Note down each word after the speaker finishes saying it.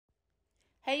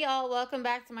Hey y'all, welcome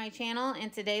back to my channel.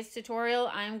 In today's tutorial,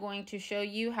 I'm going to show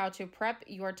you how to prep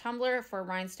your tumbler for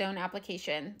rhinestone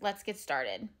application. Let's get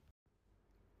started.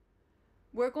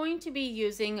 We're going to be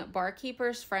using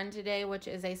Barkeeper's Friend today, which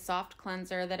is a soft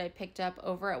cleanser that I picked up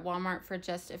over at Walmart for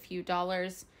just a few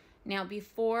dollars. Now,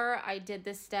 before I did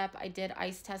this step, I did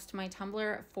ice test my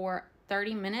tumbler for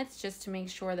 30 minutes just to make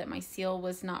sure that my seal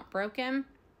was not broken.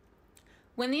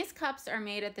 When these cups are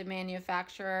made at the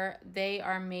manufacturer, they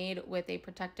are made with a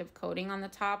protective coating on the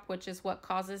top, which is what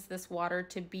causes this water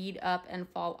to bead up and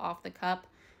fall off the cup.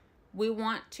 We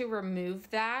want to remove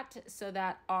that so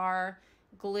that our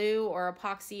glue or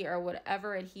epoxy or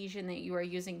whatever adhesion that you are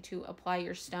using to apply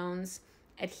your stones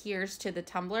adheres to the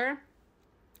tumbler.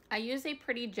 I use a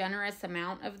pretty generous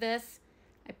amount of this.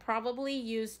 I probably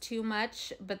use too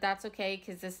much, but that's okay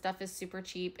because this stuff is super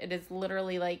cheap. It is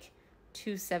literally like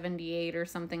 $2.78 or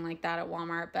something like that at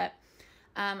Walmart, but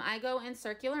I go in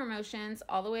circular motions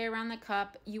all the way around the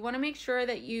cup. You want to make sure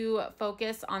that you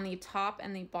focus on the top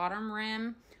and the bottom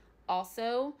rim.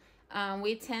 Also,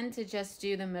 we tend to just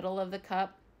do the middle of the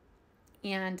cup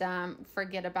and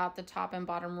forget about the top and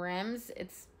bottom rims.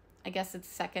 I guess it's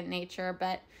second nature,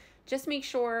 but just make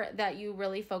sure that you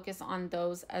really focus on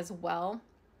those as well.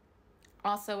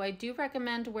 Also, I do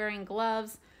recommend wearing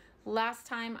gloves. Last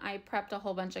time I prepped a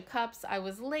whole bunch of cups, I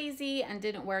was lazy and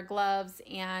didn't wear gloves,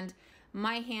 and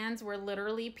my hands were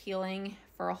literally peeling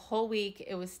for a whole week.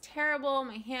 It was terrible.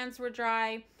 My hands were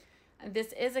dry.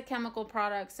 This is a chemical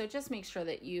product, so just make sure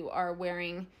that you are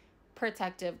wearing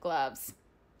protective gloves.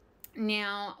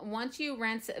 Now, once you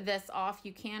rinse this off,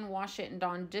 you can wash it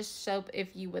on dish soap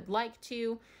if you would like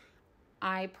to.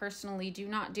 I personally do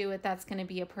not do it. That's going to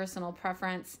be a personal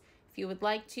preference. If you would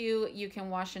like to, you can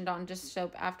wash it on dish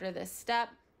soap after this step.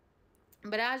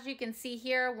 But as you can see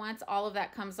here, once all of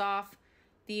that comes off,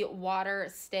 the water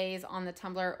stays on the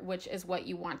tumbler, which is what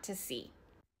you want to see.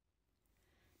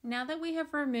 Now that we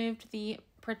have removed the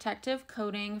protective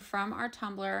coating from our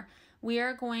tumbler, we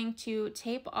are going to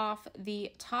tape off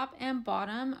the top and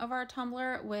bottom of our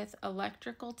tumbler with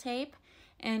electrical tape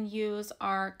and use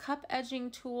our cup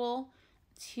edging tool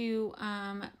to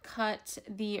cut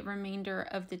the remainder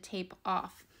of the tape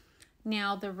off.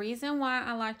 Now, the reason why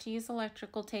I like to use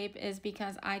electrical tape is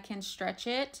because I can stretch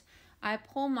it. I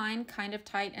pull mine kind of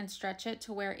tight and stretch it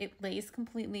to where it lays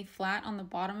completely flat on the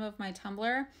bottom of my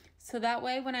tumbler. So that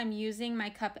way, when I'm using my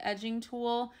cup edging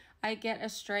tool, I get a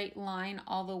straight line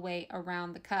all the way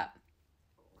around the cup.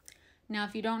 Now,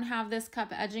 if you don't have this cup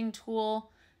edging tool,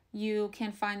 you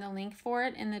can find the link for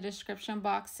it in the description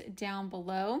box down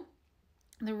below.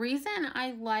 The reason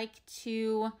I like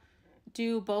to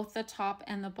do both the top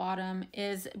and the bottom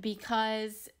is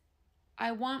because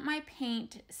I want my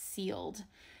paint sealed.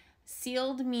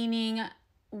 Sealed meaning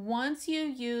once you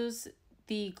use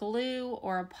the glue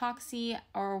or epoxy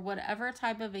or whatever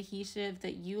type of adhesive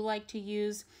that you like to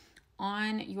use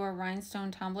on your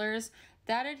rhinestone tumblers,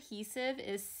 that adhesive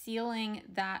is sealing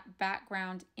that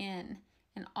background in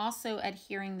and also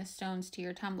adhering the stones to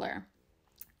your tumbler.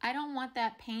 I don't want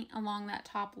that paint along that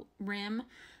top rim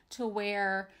to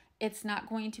where it's not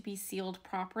going to be sealed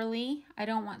properly. I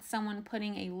don't want someone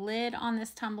putting a lid on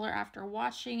this tumbler after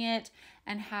washing it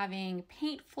and having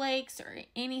paint flakes or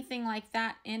anything like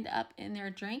that end up in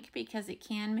their drink because it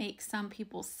can make some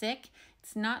people sick.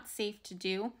 It's not safe to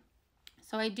do.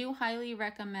 So I do highly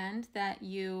recommend that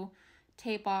you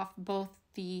tape off both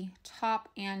the top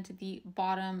and the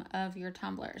bottom of your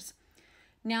tumblers.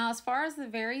 Now, as far as the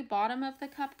very bottom of the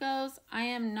cup goes, I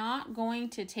am not going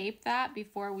to tape that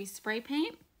before we spray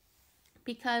paint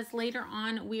because later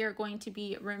on we are going to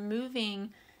be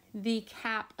removing the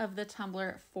cap of the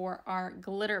tumbler for our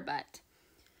glitter butt.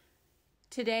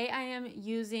 Today I am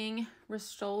using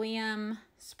Rust-Oleum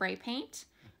spray paint.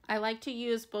 I like to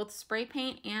use both spray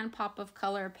paint and pop of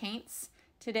color paints.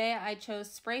 Today I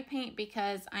chose spray paint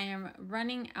because I am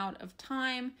running out of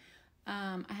time.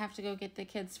 I have to go get the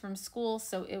kids from school,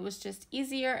 so it was just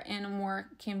easier and more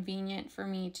convenient for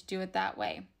me to do it that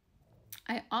way.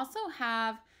 I also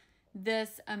have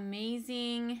this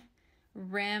amazing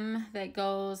rim that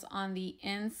goes on the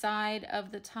inside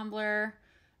of the tumbler.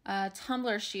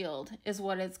 Tumbler shield is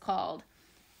what it's called.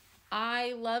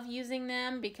 I love using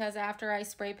them because after I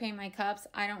spray paint my cups,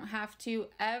 I don't have to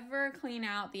ever clean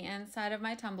out the inside of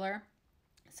my tumbler.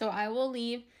 So I will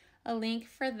leave a link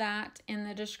for that in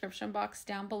the description box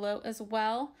down below as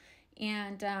well.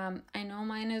 And I know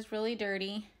mine is really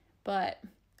dirty, but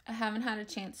I haven't had a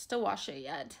chance to wash it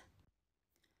yet.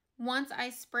 Once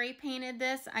I spray painted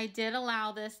this, I did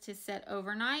allow this to sit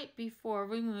overnight before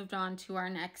we moved on to our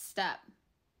next step.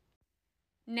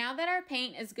 Now that our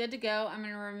paint is good to go, I'm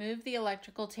going to remove the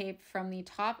electrical tape from the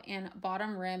top and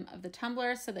bottom rim of the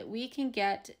tumbler so that we can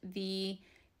get the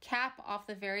cap off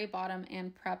the very bottom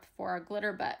and prep for our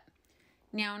glitter butt.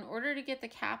 Now, in order to get the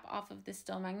cap off of the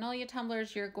Still Magnolia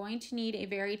tumblers, you're going to need a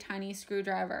very tiny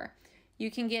screwdriver.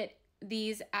 You can get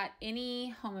these at any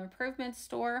home improvement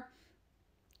store,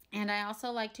 and I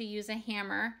also like to use a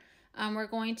hammer. We're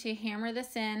going to hammer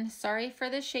this in. Sorry for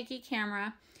the shaky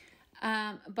camera,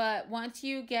 but once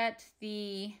you get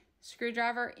the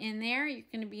screwdriver in there, you're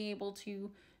going to be able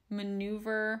to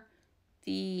maneuver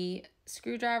the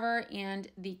screwdriver and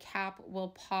the cap will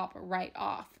pop right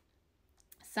off.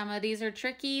 Some of these are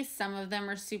tricky, some of them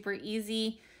are super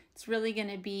easy. It's really going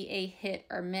to be a hit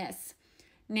or miss.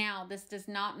 Now, this does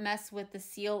not mess with the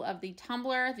seal of the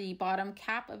tumbler. The bottom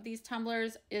cap of these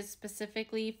tumblers is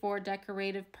specifically for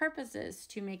decorative purposes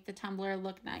to make the tumbler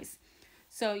look nice.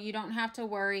 So you don't have to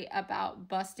worry about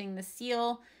busting the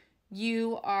seal.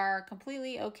 You are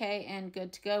completely okay and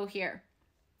good to go here.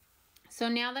 So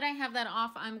now that I have that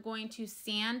off, I'm going to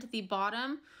sand the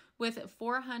bottom with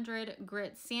 400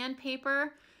 grit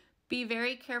sandpaper. Be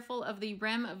very careful of the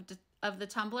rim of the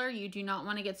tumbler. You do not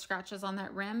want to get scratches on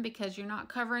that rim because you're not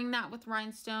covering that with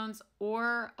rhinestones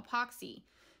or epoxy.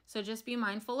 So just be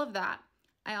mindful of that.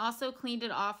 I also cleaned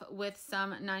it off with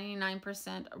some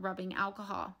 99% rubbing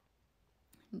alcohol.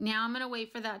 Now I'm going to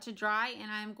wait for that to dry and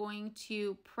I'm going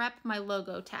to prep my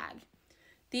logo tag.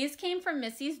 These came from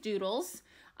Missy's Doodles.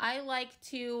 I like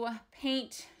to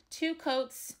paint 2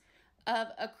 coats of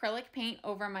acrylic paint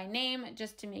over my name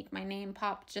just to make my name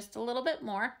pop just a little bit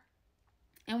more.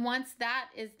 And once that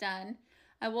is done,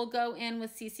 I will go in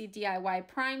with CC DIY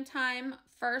Prime Time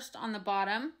first on the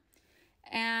bottom.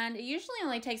 And it usually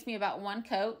only takes me about 1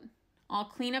 coat. I'll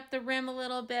clean up the rim a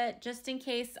little bit just in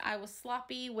case I was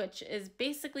sloppy, which is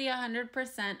basically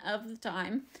 100% of the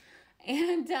time.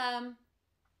 And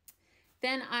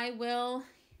then I will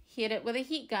hit it with a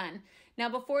heat gun. Now,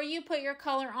 before you put your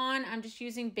color on, I'm just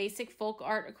using basic folk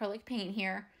art acrylic paint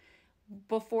here.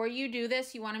 Before you do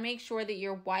this, you want to make sure that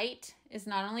your white is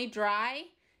not only dry,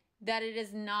 that it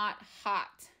is not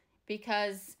hot,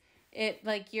 because it,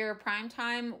 like, your prime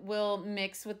time will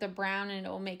mix with the brown and it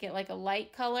will make it like a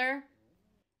light color.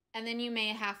 And then you may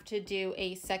have to do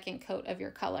a second coat of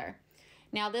your color.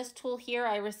 Now, this tool here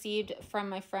I received from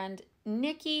my friend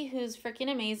Nikki, who's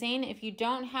freaking amazing. If you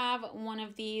don't have one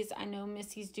of these, I know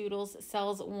Missy's Doodles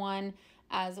sells one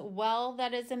as well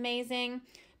that is amazing.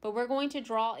 But we're going to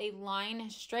draw a line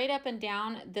straight up and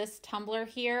down this tumbler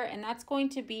here, and that's going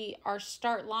to be our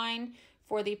start line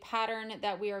for the pattern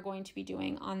that we are going to be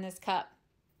doing on this cup.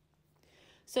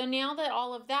 So now that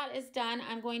all of that is done,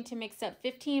 I'm going to mix up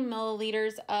 15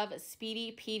 milliliters of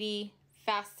Speedy Petey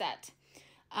Fast Set.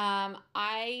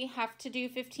 I have to do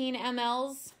 15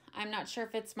 mLs. I'm not sure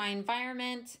if it's my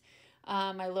environment,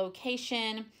 my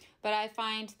location, but I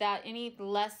find that any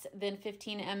less than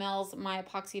 15 mLs, my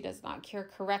epoxy does not cure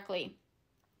correctly.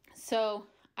 So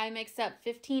I mix up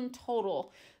 15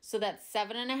 total. So that's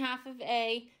 7.5 of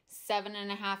A,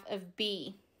 7.5 of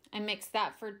B. I mix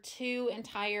that for 2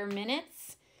 entire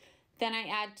minutes. Then I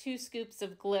add 2 scoops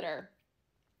of glitter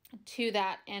to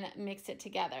that and mix it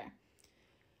together.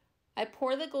 I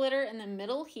pour the glitter in the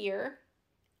middle here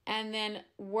and then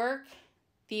work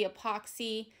the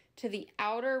epoxy to the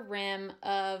outer rim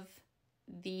of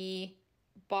the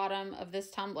bottom of this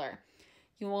tumbler.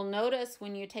 You will notice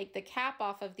when you take the cap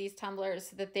off of these tumblers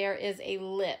that there is a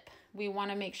lip. We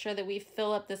want to make sure that we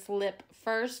fill up this lip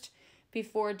first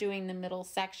before doing the middle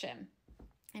section.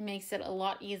 It makes it a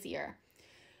lot easier.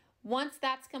 Once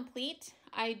that's complete,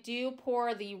 I do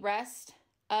pour the rest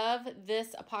of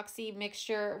this epoxy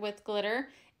mixture with glitter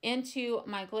into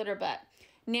my glitter butt.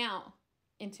 Now,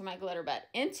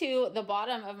 into the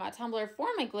bottom of my tumbler for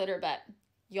my glitter butt.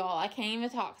 Y'all, I can't even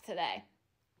talk today.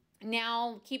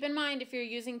 Now, keep in mind, if you're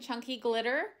using chunky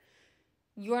glitter,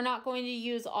 you're not going to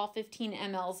use all 15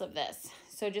 mLs of this.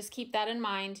 So just keep that in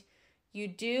mind. You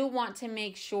do want to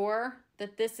make sure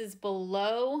that this is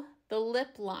below the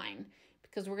lip line,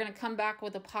 because we're going to come back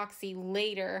with epoxy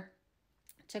later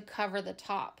to cover the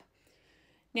top.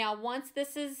 Now, once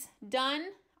this is done,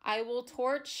 I will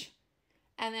torch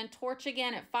and then torch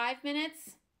again at 5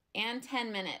 minutes and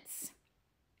 10 minutes.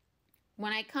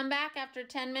 When I come back after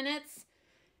 10 minutes,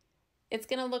 it's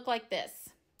going to look like this.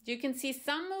 You can see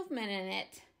some movement in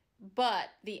it, but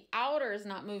the outer is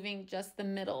not moving, just the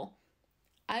middle.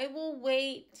 I will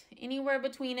wait anywhere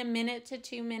between 1 minute to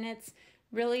 2 minutes.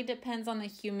 Really depends on the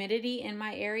humidity in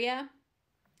my area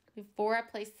before I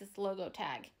place this logo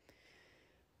tag.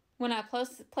 When I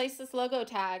place this logo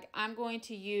tag, I'm going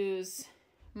to use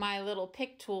my little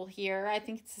pick tool here. I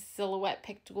think it's a silhouette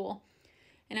pick tool.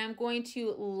 And I'm going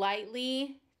to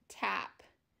lightly tap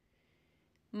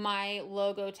my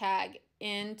logo tag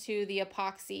into the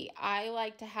epoxy. I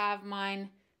like to have mine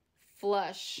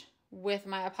flush with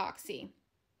my epoxy.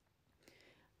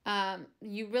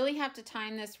 You really have to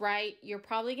time this right. You're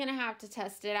probably going to have to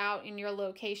test it out in your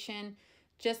location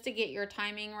just to get your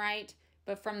timing right.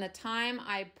 But from the time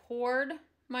I poured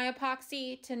my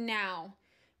epoxy to now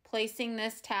placing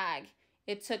this tag,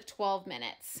 it took 12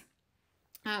 minutes.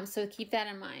 So keep that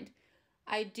in mind.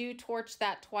 I do torch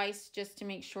that twice just to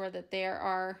make sure that there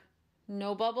are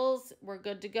no bubbles. We're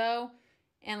good to go,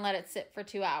 and let it sit for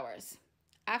 2 hours.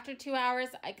 After 2 hours,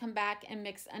 I come back and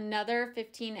mix another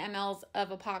 15 mLs of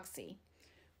epoxy.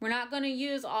 We're not going to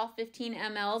use all 15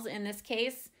 mLs in this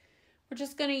case. We're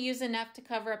just going to use enough to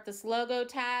cover up this logo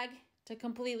tag, to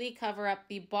completely cover up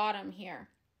the bottom here.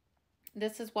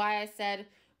 This is why I said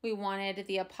we wanted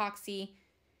the epoxy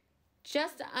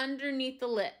just underneath the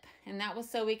lip, and that was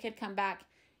so we could come back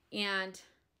and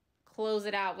close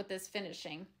it out with this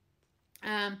finishing.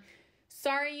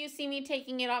 Sorry you see me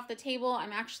taking it off the table.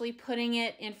 I'm actually putting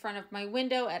it in front of my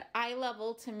window at eye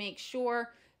level to make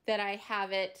sure that I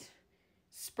have it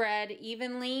spread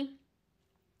evenly.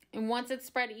 And once it's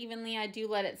spread evenly, I do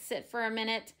let it sit for a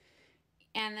minute,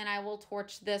 and then I will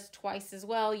torch this twice as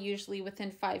well, usually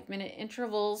within 5-minute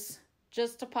intervals,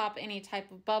 just to pop any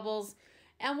type of bubbles.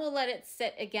 And we'll let it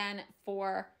sit again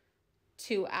for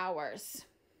 2 hours.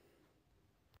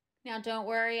 Now don't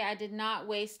worry, I did not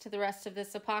waste the rest of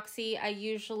this epoxy. I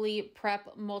usually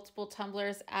prep multiple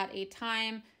tumblers at a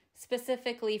time,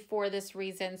 specifically for this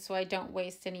reason, so I don't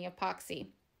waste any epoxy.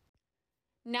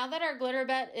 Now that our glitter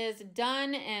bet is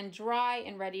done and dry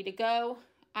and ready to go,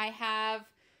 I have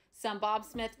some Bob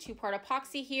Smith 2-part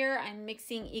epoxy here. I'm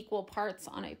mixing equal parts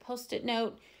on a Post-it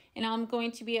note, and I'm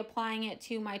going to be applying it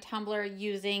to my tumbler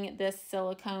using this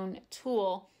silicone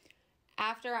tool.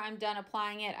 After I'm done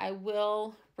applying it, I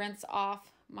will rinse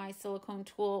off my silicone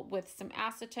tool with some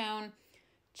acetone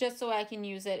just so I can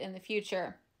use it in the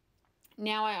future.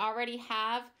 Now I already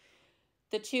have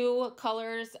the 2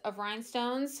 colors of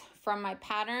rhinestones from my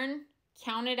pattern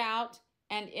counted out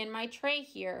and in my tray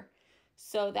here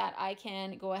so that I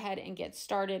can go ahead and get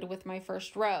started with my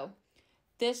first row.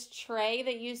 This tray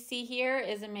that you see here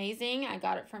is amazing. I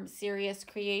got it from Serious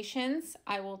Creations.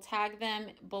 I will tag them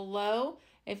below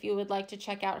if you would like to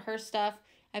check out her stuff.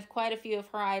 I have quite a few of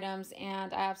her items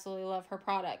and I absolutely love her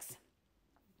products.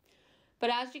 But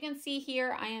as you can see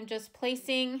here, I am just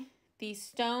placing these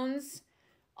stones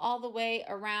all the way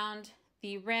around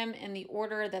the rim in the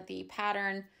order that the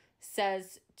pattern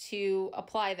says to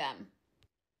apply them.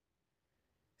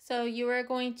 So you are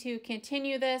going to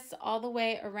continue this all the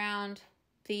way around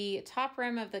the top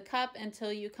rim of the cup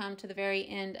until you come to the very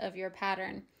end of your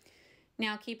pattern.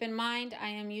 Now keep in mind, I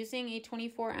am using a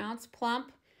 24-ounce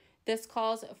plump. This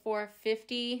calls for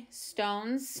 50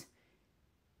 stones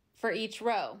for each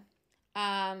row.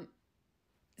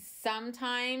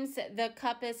 Sometimes the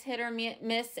cup is hit or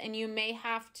miss and you may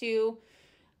have to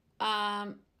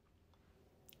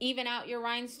even out your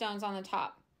rhinestones on the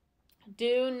top.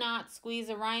 Do not squeeze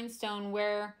a rhinestone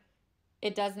where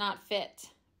it does not fit,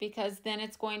 because then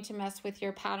it's going to mess with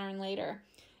your pattern later.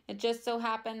 It just so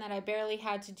happened that I barely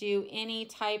had to do any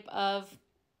type of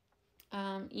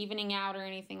evening out or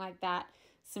anything like that.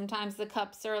 Sometimes the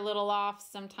cups are a little off,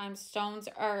 sometimes stones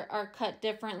are cut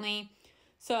differently.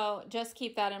 So just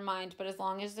keep that in mind. But as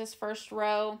long as this first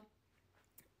row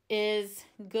is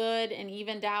good and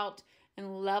evened out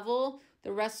and level,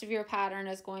 the rest of your pattern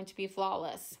is going to be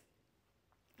flawless.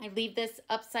 I leave this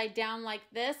upside down like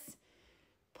this.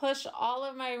 Push all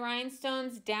of my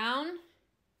rhinestones down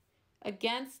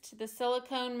against the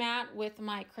silicone mat with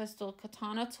my crystal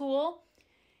katana tool.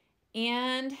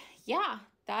 And yeah,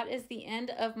 that is the end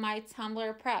of my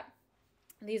tumbler prep.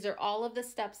 These are all of the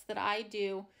steps that I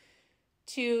do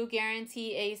to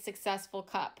guarantee a successful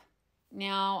cup.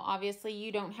 Now, obviously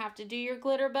you don't have to do your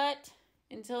glitter butt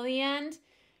until the end,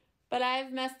 but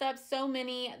I've messed up so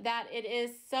many that it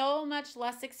is so much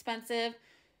less expensive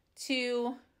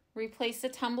to replace a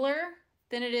tumbler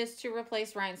than it is to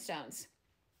replace rhinestones.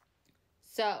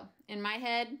 So in my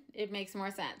head, it makes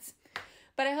more sense.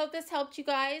 But I hope this helped you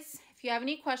guys. If you have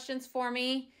any questions for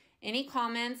me, any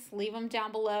comments, leave them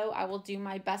down below. I will do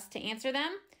my best to answer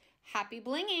them. Happy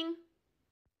blinging!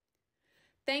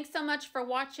 Thanks so much for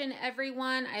watching,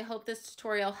 everyone. I hope this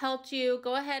tutorial helped you.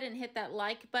 Go ahead and hit that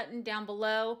like button down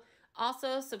below.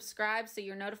 Also, subscribe so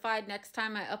you're notified next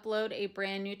time I upload a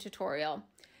brand new tutorial.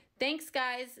 Thanks,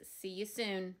 guys. See you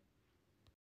soon.